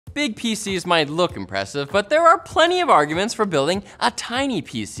Big PCs might look impressive, but there are plenty of arguments for building a tiny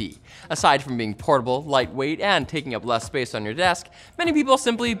PC. Aside from being portable, lightweight, and taking up less space on your desk, many people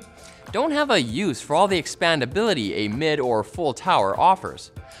simply don't have a use for all the expandability a mid or full tower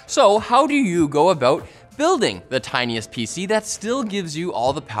offers. So how do you go about building the tiniest PC that still gives you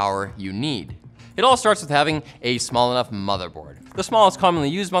all the power you need? It all starts with having a small enough motherboard. The smallest commonly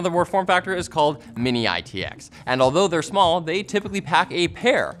used motherboard form factor is called Mini ITX, and although they're small, they typically pack a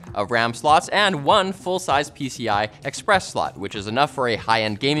pair of RAM slots and one full-size PCI Express slot, which is enough for a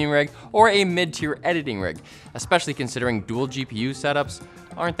high-end gaming rig or a mid-tier editing rig, especially considering dual GPU setups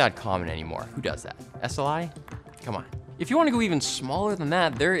aren't that common anymore. Who does that? SLI? Come on. If you want to go even smaller than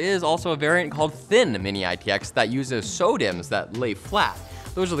that, there is also a variant called Thin Mini ITX that uses SODIMMs that lay flat.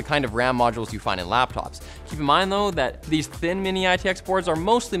 Those are the kind of RAM modules you find in laptops. Keep in mind though that these thin Mini ITX boards are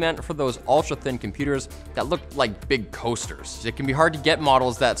mostly meant for those ultra thin computers that look like big coasters. It can be hard to get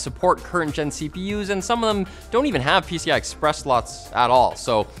models that support current gen CPUs, and some of them don't even have PCI Express slots at all.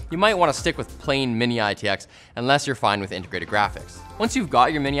 So you might want to stick with plain Mini ITX unless you're fine with integrated graphics. Once you've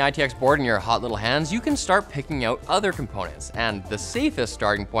got your Mini ITX board in your hot little hands, you can start picking out other components, and the safest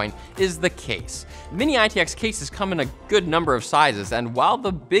starting point is the case. Mini ITX cases come in a good number of sizes, and while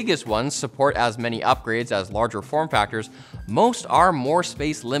the biggest ones support as many upgrades as larger form factors, most are more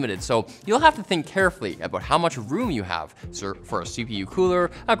space limited, so you'll have to think carefully about how much room you have for a CPU cooler,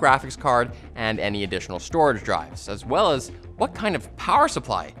 a graphics card, and any additional storage drives, as well as what kind of power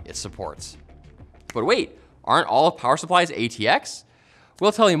supply it supports. But wait, aren't all power supplies ATX?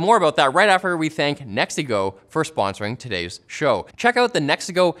 We'll tell you more about that right after we thank Nexigo for sponsoring today's show. Check out the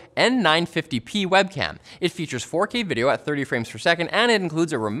Nexigo N950p webcam. It features 4K video at 30 frames per second, and it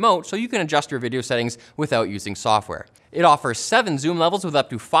includes a remote so you can adjust your video settings without using software. It offers 7 zoom levels with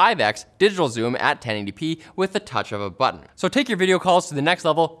up to 5x digital zoom at 1080p with the touch of a button. So take your video calls to the next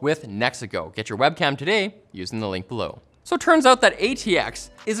level with Nexigo. Get your webcam today using the link below. So it turns out that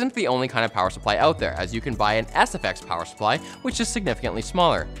ATX isn't the only kind of power supply out there, as you can buy an SFX power supply, which is significantly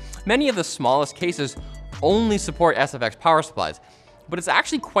smaller. Many of the smallest cases only support SFX power supplies, but it's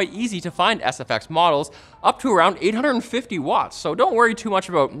actually quite easy to find SFX models up to around 850 watts, so don't worry too much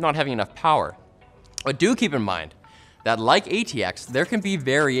about not having enough power. But do keep in mind that like ATX, there can be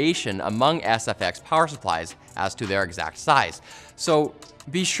variation among SFX power supplies as to their exact size. So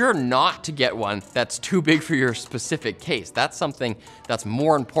be sure not to get one that's too big for your specific case. That's something that's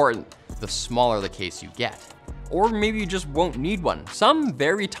more important the smaller the case you get. Or maybe you just won't need one. Some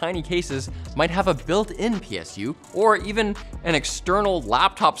very tiny cases might have a built-in PSU or even an external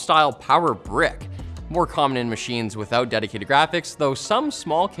laptop-style power brick. More common in machines without dedicated graphics, though some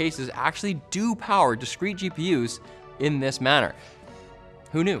small cases actually do power discrete GPUs in this manner.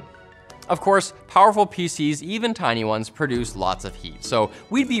 Who knew? Of course, powerful PCs, even tiny ones, produce lots of heat, so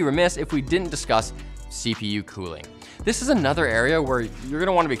we'd be remiss if we didn't discuss CPU cooling. This is another area where you're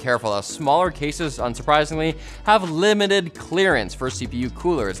gonna wanna be careful, as smaller cases, unsurprisingly, have limited clearance for CPU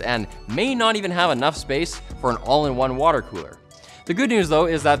coolers and may not even have enough space for an all-in-one water cooler. The good news though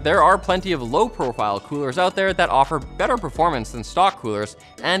is that there are plenty of low-profile coolers out there that offer better performance than stock coolers,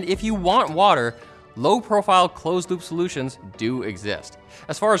 and if you want water, low-profile closed-loop solutions do exist.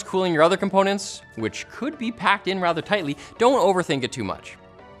 As far as cooling your other components, which could be packed in rather tightly, don't overthink it too much.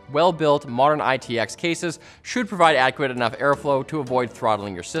 Well-built modern ITX cases should provide adequate enough airflow to avoid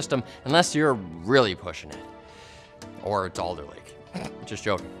throttling your system unless you're really pushing it. Or it's Alder Lake. Just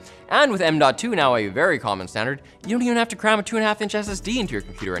joking. And with M.2 now a very common standard, you don't even have to cram a 2.5-inch SSD into your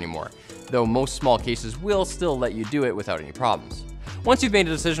computer anymore, though most small cases will still let you do it without any problems. Once you've made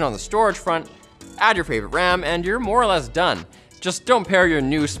a decision on the storage front, add your favorite RAM and you're more or less done. Just don't pair your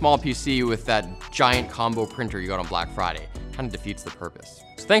new small PC with that giant combo printer you got on Black Friday. Kind of defeats the purpose.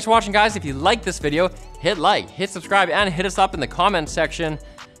 So thanks for watching, guys. If you liked this video, hit like, hit subscribe, and hit us up in the comments section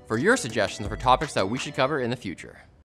for your suggestions for topics that we should cover in the future.